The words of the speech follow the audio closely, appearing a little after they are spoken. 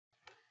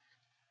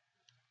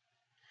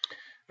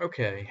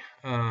Okay,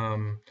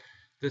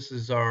 this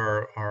is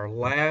our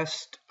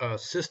last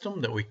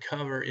system that we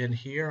cover in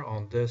here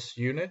on this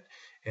unit,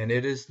 and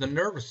it is the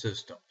nervous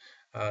system.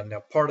 Now,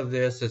 part of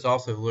this is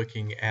also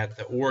looking at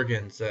the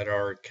organs that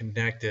are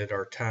connected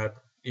or tied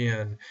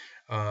in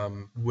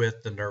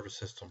with the nervous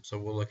system. So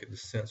we'll look at the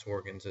sense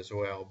organs as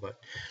well. But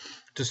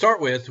to start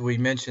with, we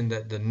mentioned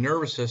that the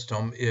nervous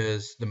system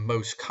is the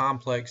most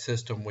complex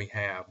system we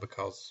have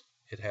because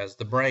it has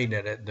the brain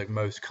in it, the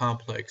most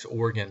complex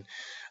organ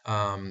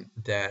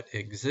that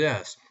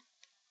exists.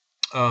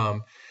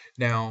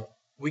 Now,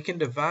 we can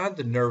divide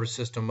the nervous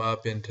system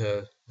up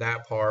into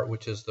that part,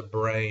 which is the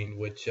brain,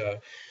 which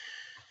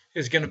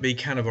is going to be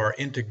kind of our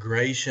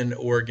integration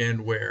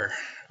organ where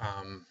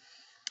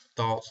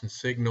thoughts and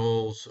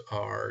signals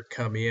are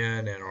come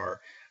in and are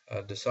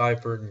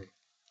deciphered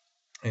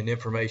and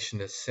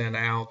information is sent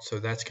out. So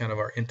that's kind of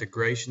our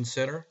integration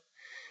center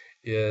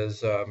is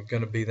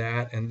going to be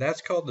that. And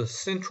that's called the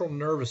central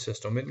nervous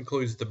system. It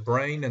includes the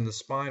brain and the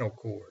spinal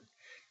cord.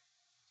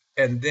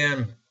 And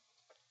then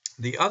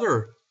the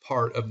other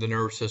part of the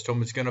nervous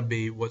system is going to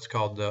be what's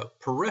called the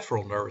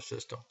peripheral nervous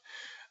system,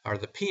 or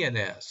the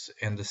PNS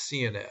and the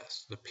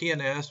CNS. The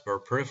PNS, or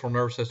peripheral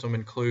nervous system,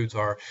 includes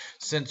our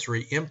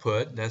sensory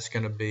input. That's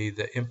going to be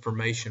the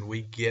information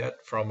we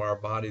get from our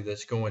body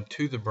that's going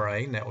to the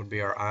brain. That would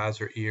be our eyes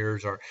or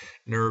ears, our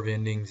nerve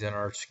endings in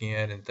our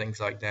skin and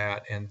things like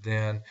that. And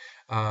then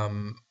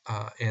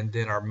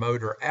our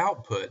motor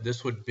output.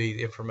 This would be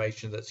the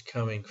information that's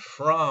coming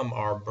from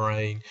our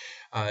brain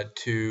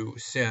to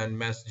send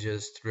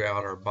messages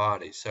throughout our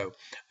body. So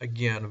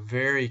again, a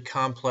very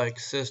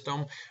complex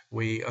system.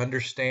 We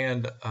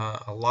understand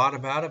a lot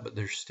about it, but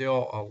there's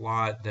still a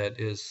lot that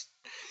is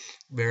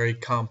very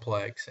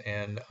complex,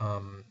 and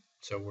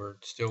so we're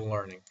still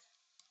learning.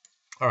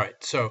 All right,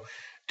 so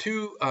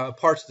two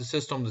parts of the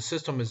system. The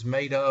system is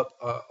made up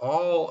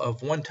all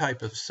of one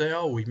type of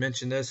cell. We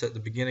mentioned this at the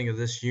beginning of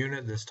this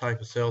unit. This type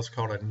of cell is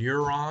called a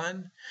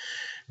neuron.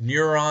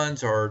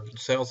 Neurons are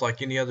cells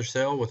like any other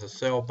cell with a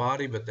cell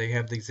body, but they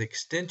have these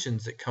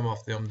extensions that come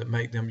off them that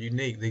make them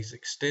unique. These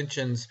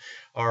extensions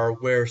are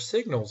where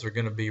signals are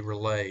going to be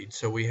relayed.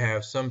 So we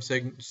have some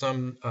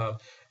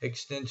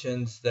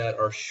extensions that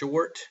are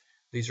short.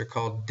 These are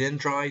called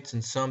dendrites,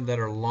 and some that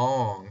are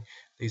long.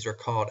 These are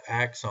called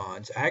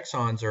axons.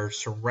 Axons are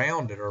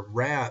surrounded or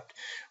wrapped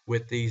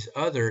with these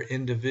other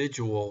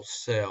individual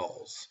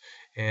cells.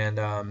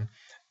 And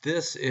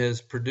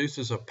this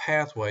produces a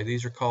pathway.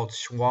 These are called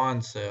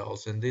Schwann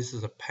cells, and this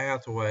is a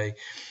pathway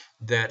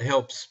that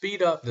helps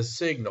speed up the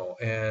signal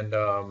and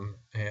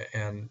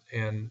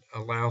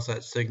allows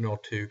that signal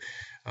to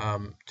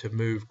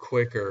move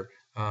quicker.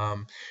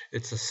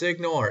 It's a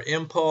signal or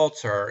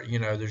impulse, or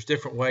there's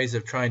different ways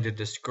of trying to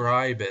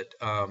describe it.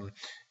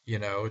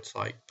 It's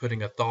like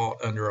putting a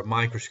thought under a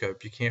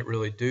microscope. You can't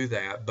really do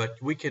that, but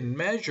we can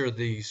measure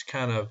these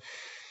kind of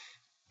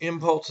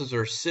impulses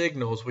or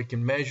signals. We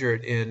can measure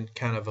it in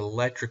kind of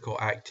electrical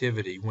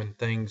activity when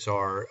things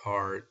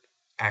are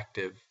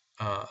active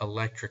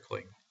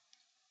electrically.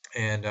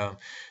 And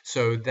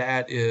so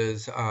that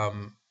is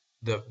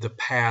the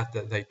path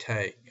that they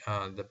take.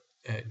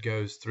 It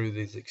goes through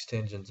these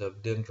extensions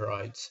of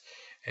dendrites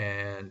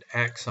and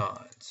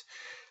axons.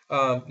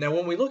 Now,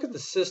 when we look at the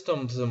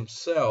systems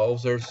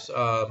themselves,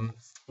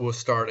 we'll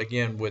start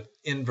again with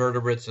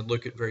invertebrates and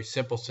look at very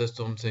simple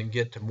systems and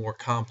get to more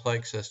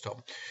complex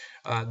systems.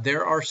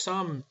 There are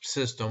some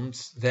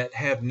systems that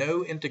have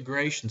no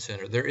integration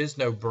center. There is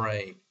no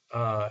brain.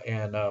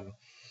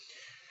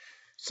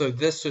 So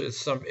this is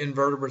some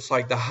invertebrates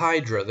like the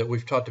hydra that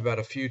we've talked about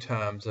a few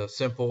times. A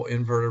simple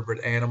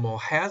invertebrate animal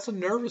has a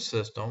nervous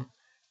system,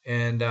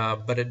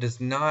 but it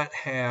does not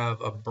have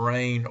a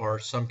brain or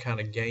some kind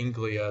of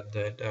ganglia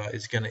that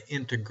is going to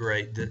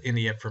integrate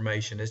any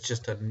information. It's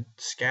just a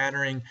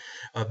scattering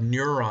of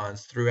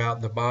neurons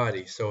throughout the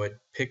body. So it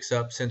picks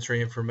up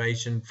sensory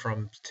information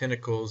from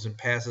tentacles and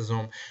passes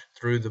them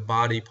through the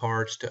body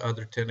parts to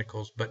other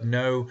tentacles, but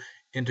no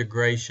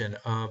integration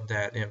of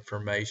that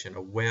information,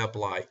 a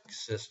web-like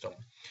system.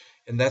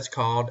 And that's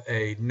called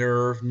a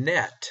nerve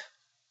net.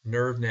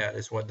 Nerve net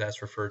is what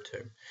that's referred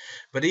to.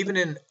 But even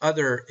in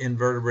other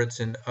invertebrates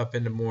and up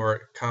into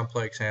more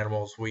complex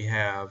animals, we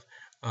have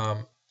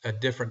a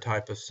different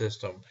type of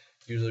system,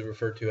 usually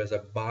referred to as a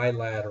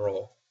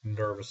bilateral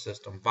nervous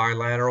system.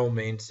 Bilateral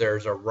means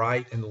there's a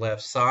right and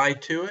left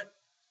side to it.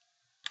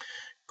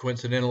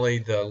 Coincidentally,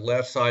 the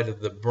left side of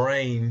the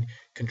brain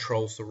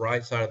controls the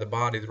right side of the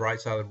body. The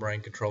right side of the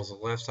brain controls the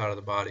left side of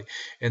the body.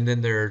 And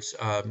then there's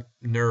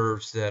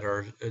nerves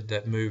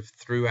that move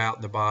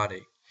throughout the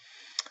body.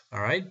 All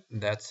right,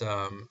 that's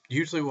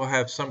usually we'll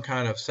have some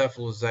kind of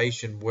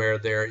cephalization where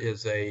there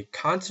is a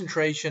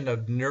concentration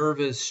of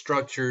nervous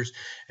structures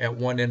at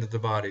one end of the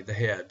body, the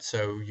head.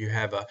 So you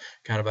have a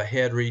kind of a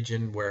head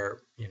region where,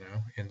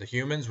 in the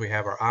humans, we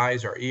have our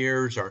eyes, our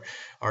ears,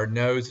 our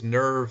nose,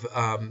 nerve,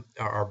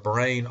 our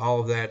brain, all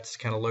of that's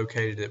kind of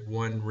located at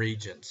one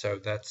region. So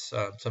that's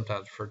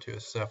sometimes referred to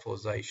as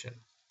cephalization.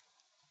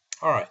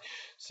 All right,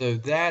 so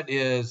that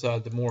is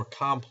the more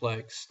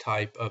complex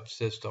type of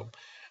system.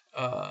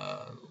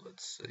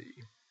 let's see.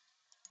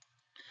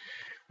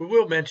 We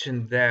will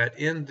mention that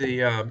in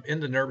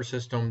the nervous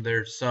system,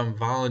 there's some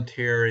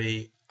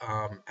voluntary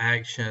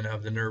action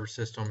of the nervous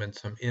system and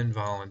some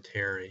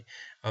involuntary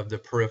of the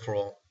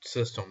peripheral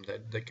system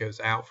that goes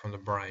out from the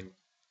brain.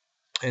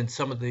 And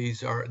some of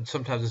these are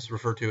sometimes this is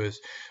referred to as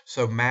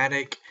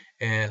somatic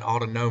and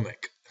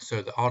autonomic.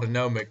 So the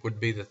autonomic would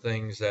be the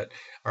things that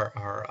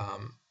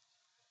are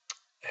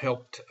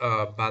helped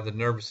by the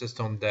nervous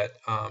system that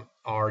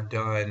are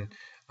done.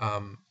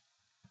 Um,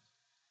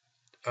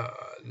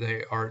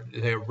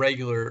 they're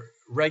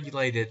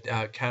regulated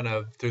kind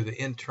of through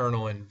the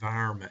internal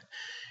environment,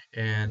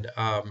 and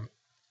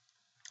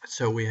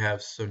so we have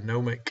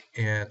sonomic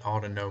and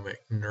autonomic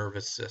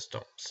nervous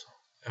systems.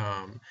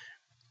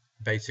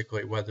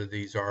 Basically, whether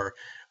these are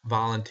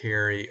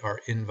voluntary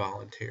or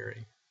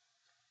involuntary.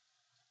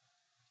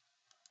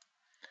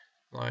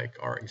 Like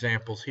our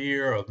examples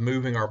here of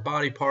moving our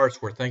body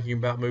parts, we're thinking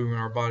about moving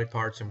our body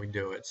parts and we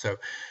do it. So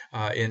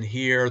in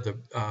here, the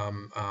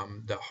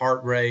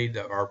heart rate,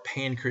 our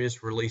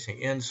pancreas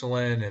releasing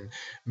insulin, and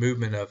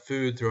movement of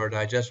food through our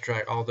digestive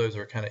tract, all those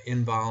are kind of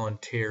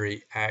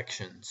involuntary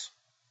actions.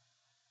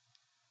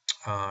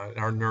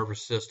 Our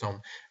nervous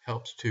system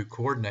helps to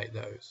coordinate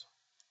those.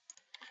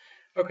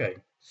 Okay,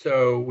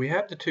 so we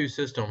have the two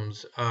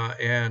systems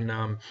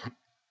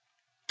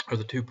or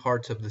the two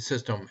parts of the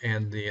system,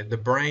 and the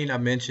brain I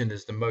mentioned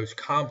is the most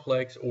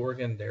complex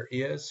organ there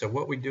is. So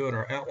what we do in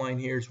our outline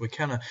here is we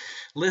kind of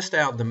list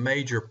out the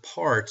major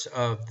parts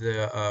of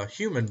the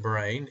human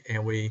brain,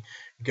 and we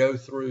go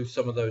through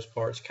some of those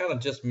parts, kind of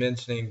just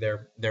mentioning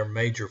their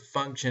major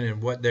function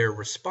and what they're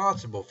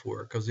responsible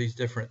for, because these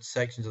different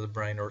sections of the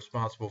brain are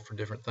responsible for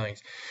different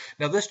things.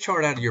 Now this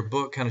chart out of your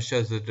book kind of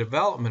shows the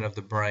development of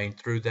the brain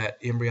through that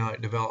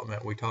embryonic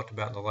development we talked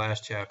about in the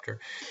last chapter.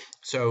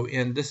 So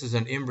this is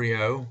an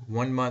embryo,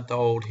 1 month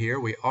old here.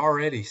 We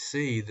already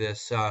see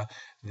this,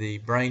 the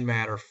brain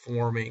matter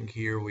forming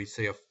here. We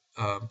see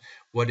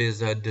what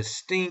is a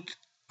distinct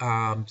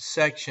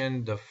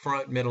section, the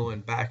front, middle,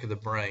 and back of the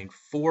brain: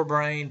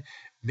 forebrain,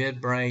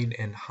 midbrain,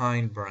 and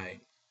hindbrain.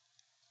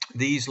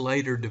 These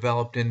later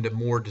developed into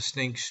more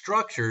distinct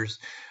structures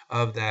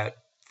of that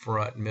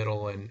front,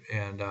 middle,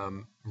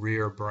 and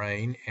rear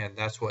brain, and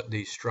that's what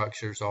these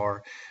structures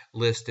are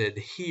listed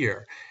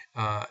here.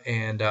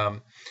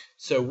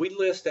 So we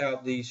list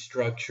out these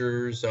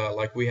structures,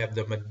 like we have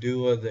the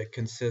medulla that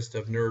consists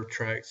of nerve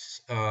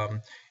tracts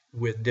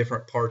with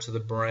different parts of the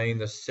brain.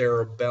 The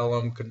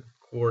cerebellum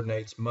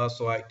coordinates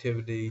muscle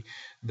activity.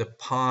 The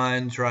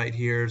pons right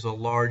here is a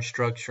large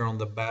structure on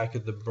the back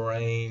of the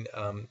brain.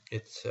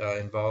 It's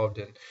involved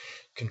in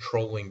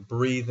controlling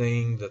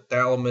breathing. The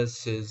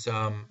thalamus is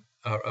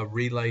a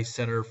relay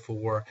center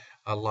for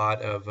a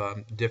lot of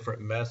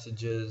different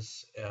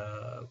messages.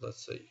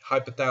 Let's see,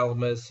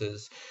 hypothalamus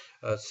is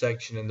a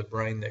section in the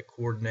brain that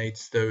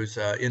coordinates those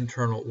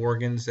internal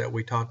organs that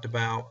we talked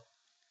about.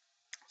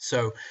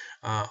 So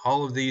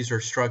all of these are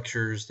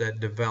structures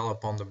that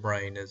develop on the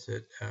brain as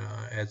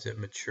it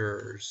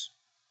matures.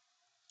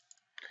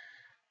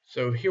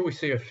 So here we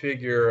see a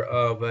figure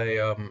of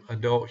a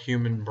adult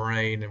human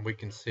brain, and we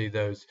can see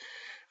those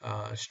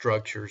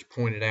structures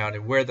pointed out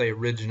and where they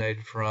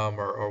originated from,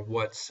 or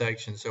what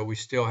section. So we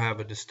still have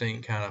a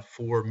distinct kind of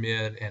fore,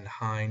 mid, and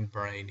hind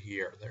brain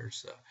here.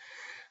 There's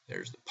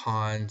the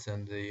pons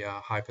and the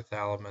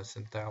hypothalamus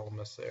and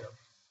thalamus there.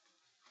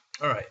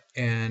 All right,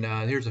 and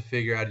here's a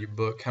figure out of your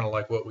book, kind of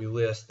like what we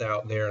list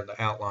out there in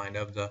the outline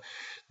of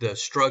the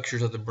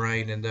structures of the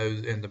brain and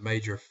the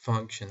major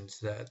functions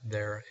that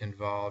they're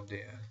involved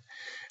in.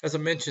 As I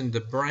mentioned,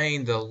 the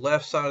brain, the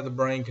left side of the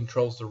brain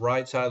controls the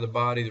right side of the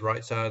body, the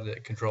right side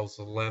that controls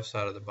the left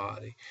side of the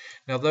body.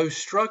 Now, those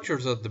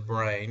structures of the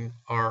brain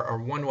are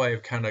one way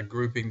of kind of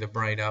grouping the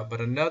brain up,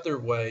 but another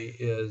way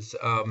is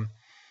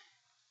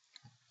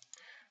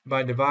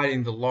by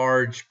dividing the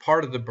large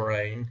part of the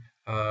brain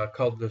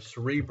called the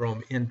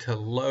cerebrum into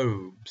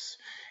lobes.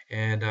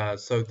 And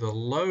so the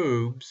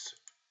lobes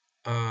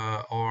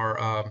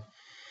are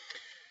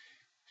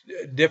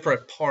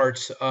different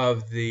parts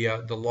of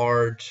the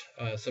large,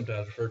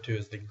 sometimes referred to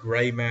as the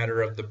gray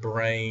matter of the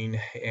brain,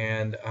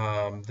 and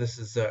this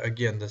is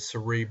again the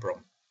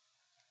cerebrum.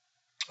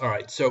 All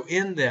right, so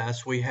in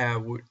this we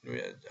have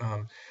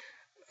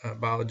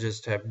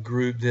biologists have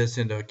grouped this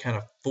into kind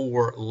of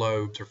 4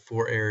 lobes or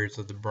 4 areas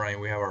of the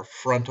brain. We have our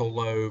frontal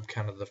lobe,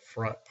 kind of the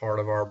front part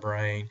of our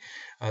brain,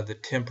 the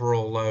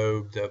temporal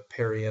lobe, the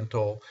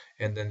parietal,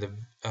 and then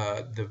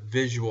the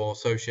visual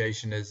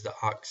association is the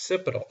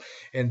occipital.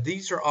 And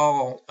these are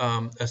all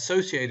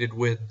associated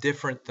with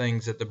different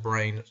things that the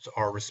brain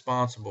are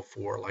responsible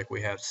for. Like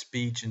we have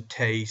speech and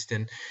taste,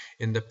 and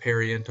in the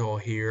parietal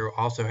here,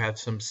 also have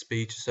some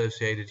speech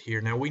associated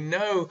here. Now we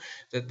know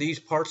that these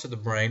parts of the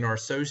brain are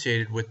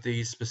associated with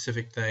these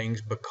specific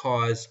things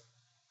because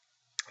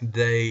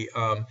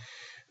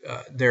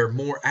they're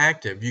more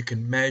active. You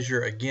can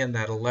measure, again,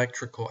 that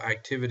electrical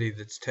activity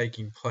that's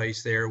taking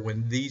place there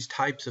when these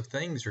types of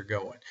things are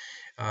going.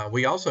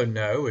 We also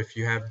know if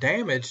you have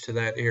damage to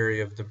that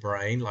area of the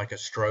brain, like a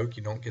stroke,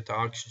 you don't get the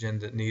oxygen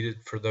that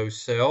needed for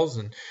those cells,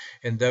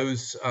 and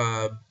those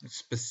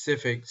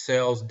specific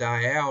cells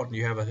die out, and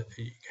you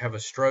have a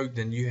stroke,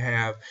 then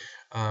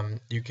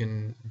you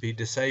can be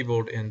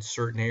disabled in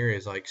certain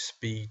areas like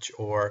speech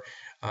or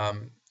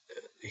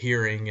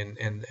hearing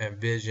and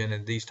vision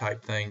and these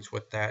type things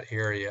with that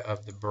area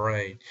of the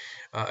brain.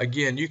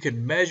 Again, you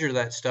can measure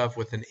that stuff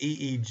with an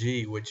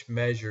EEG, which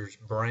measures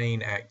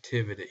brain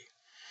activity.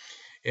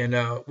 And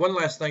one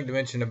last thing to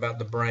mention about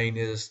the brain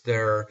is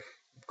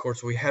of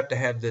course, we have to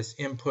have this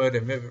input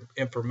and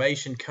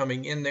information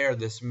coming in there.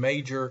 This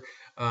major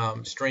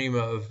stream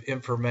of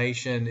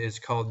information is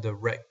called the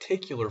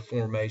reticular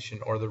formation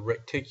or the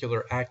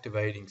reticular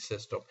activating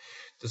system.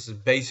 This is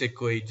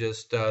basically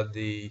just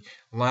the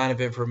line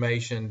of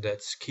information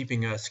that's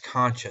keeping us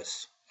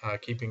conscious,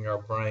 keeping our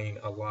brain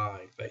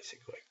alive,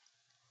 basically.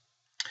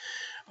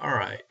 All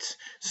right.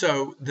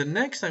 So the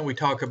next thing we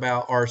talk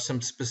about are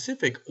some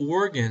specific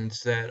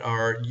organs that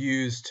are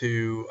used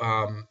to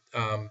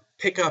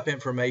pick up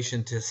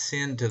information to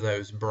send to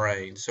those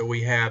brains. So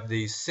we have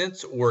these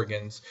sense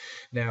organs.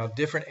 Now,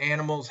 different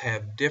animals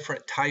have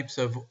different types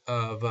of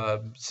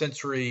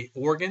sensory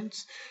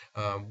organs.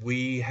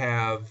 We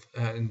have,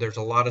 and there's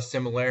a lot of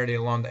similarity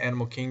along the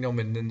animal kingdom,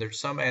 and then there's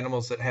some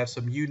animals that have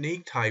some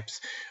unique types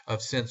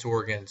of sense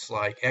organs,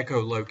 like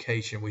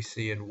echolocation we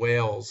see in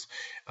whales,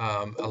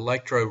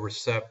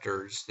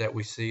 electroreceptors that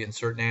we see in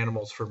certain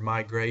animals for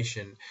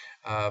migration,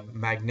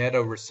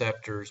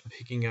 magnetoreceptors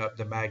picking up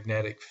the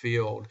magnetic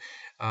field.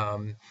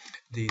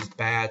 These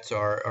bats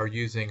are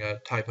using a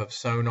type of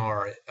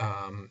sonar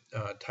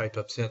type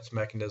of sense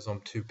mechanism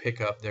to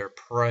pick up their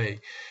prey.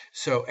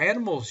 So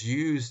animals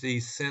use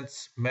these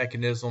sense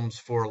mechanisms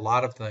for a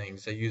lot of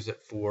things. They use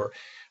it for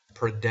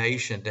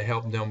predation to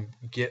help them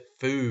get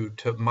food,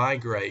 to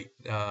migrate,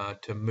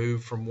 to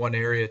move from one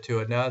area to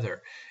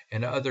another,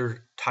 and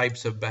other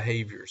types of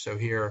behavior. So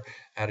here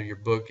out of your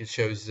book, it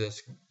shows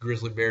this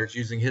grizzly bear is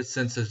using his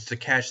senses to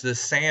catch this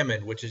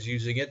salmon, which is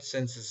using its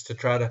senses to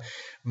try to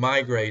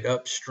migrate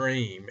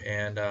upstream.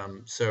 And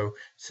so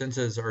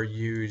senses are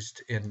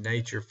used in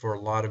nature for a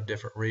lot of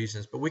different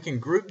reasons, but we can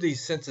group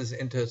these senses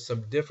into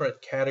some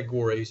different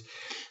categories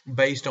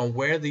based on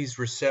where these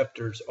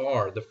receptors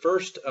are. The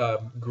first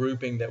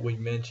grouping that we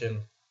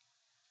mentioned,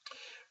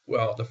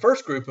 the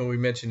first grouping we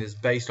mentioned is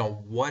based on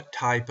what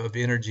type of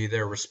energy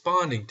they're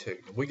responding to.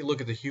 We can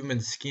look at the human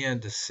skin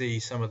to see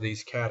some of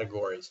these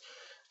categories.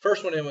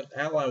 First one in the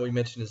outline we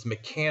mentioned is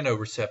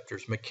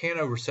mechanoreceptors.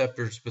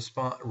 Mechanoreceptors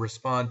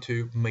respond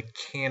to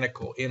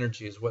mechanical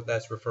energy is what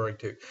that's referring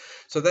to.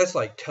 So that's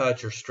like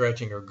touch or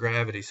stretching or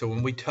gravity. So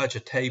when we touch a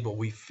table,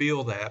 we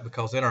feel that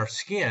because in our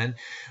skin,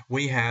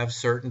 we have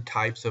certain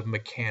types of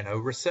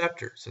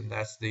mechanoreceptors, and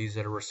that's these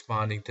that are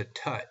responding to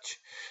touch.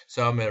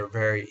 Some at the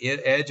very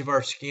edge of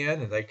our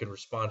skin, and they can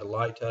respond to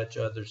light touch,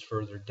 others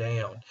further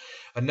down.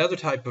 Another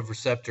type of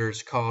receptor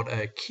is called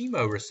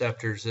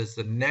chemoreceptors, is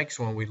the next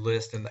one we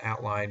list in the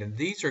outline. And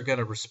these are going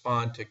to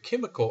respond to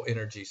chemical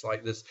energies,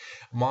 like this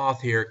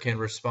moth here can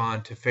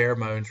respond to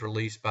pheromones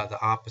released by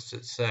the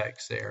opposite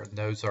sex there. And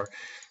those are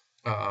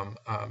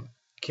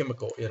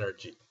chemical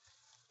energy.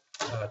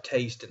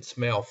 Taste and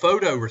smell.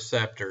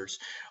 Photoreceptors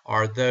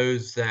are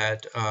those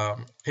that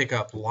pick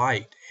up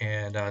light,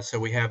 and so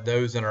we have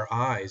those in our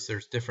eyes.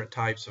 There's different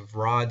types of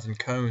rods and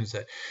cones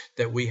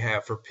that we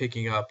have for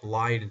picking up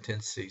light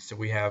intensity. So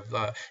we have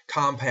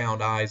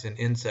compound eyes in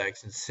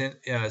insects,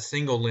 and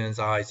single lens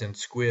eyes in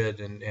squid,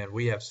 and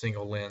we have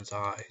single lens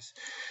eyes.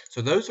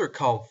 So those are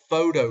called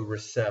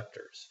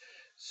photoreceptors.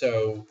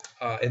 So,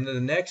 and then the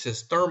next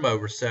is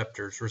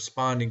thermoreceptors,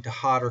 responding to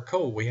hot or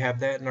cold. We have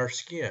that in our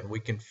skin. We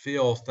can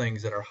feel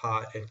things that are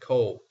hot and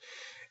cold.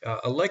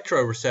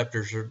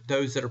 Electroreceptors are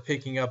those that are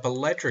picking up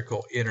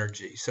electrical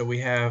energy. So we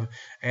have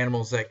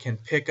animals that can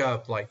pick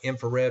up like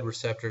infrared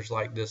receptors,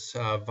 like this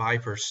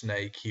viper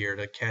snake here,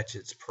 to catch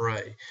its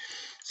prey.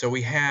 So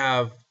we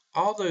have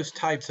all those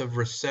types of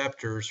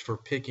receptors for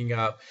picking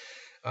up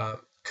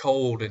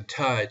cold and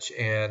touch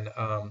and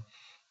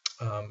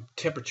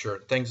temperature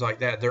and things like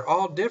that. They're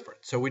all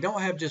different. So we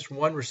don't have just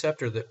one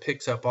receptor that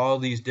picks up all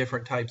these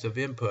different types of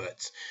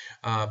inputs,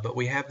 but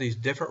we have these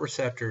different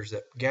receptors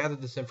that gather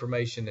this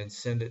information and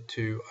send it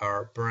to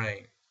our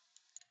brain.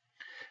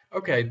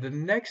 Okay, the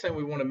next thing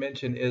we want to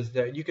mention is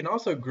that you can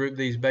also group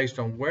these based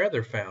on where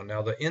they're found.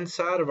 Now, the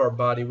inside of our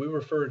body, we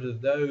refer to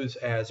those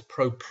as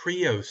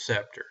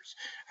proprioceptors.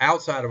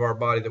 Outside of our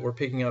body that we're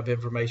picking up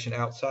information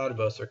outside of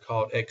us are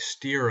called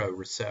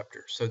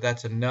exteroreceptors. So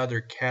that's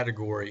another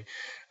category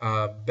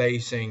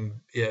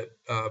basing it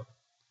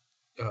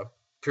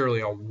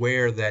purely on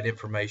where that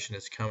information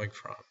is coming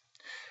from.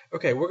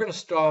 Okay, we're going to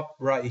stop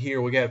right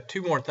here. We got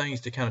two more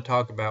things to kind of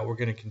talk about. We're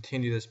going to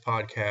continue this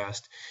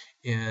podcast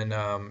in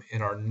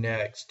our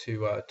next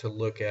to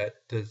look at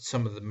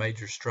some of the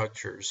major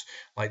structures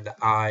like the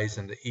eyes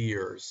and the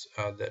ears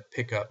that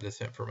pick up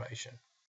this information.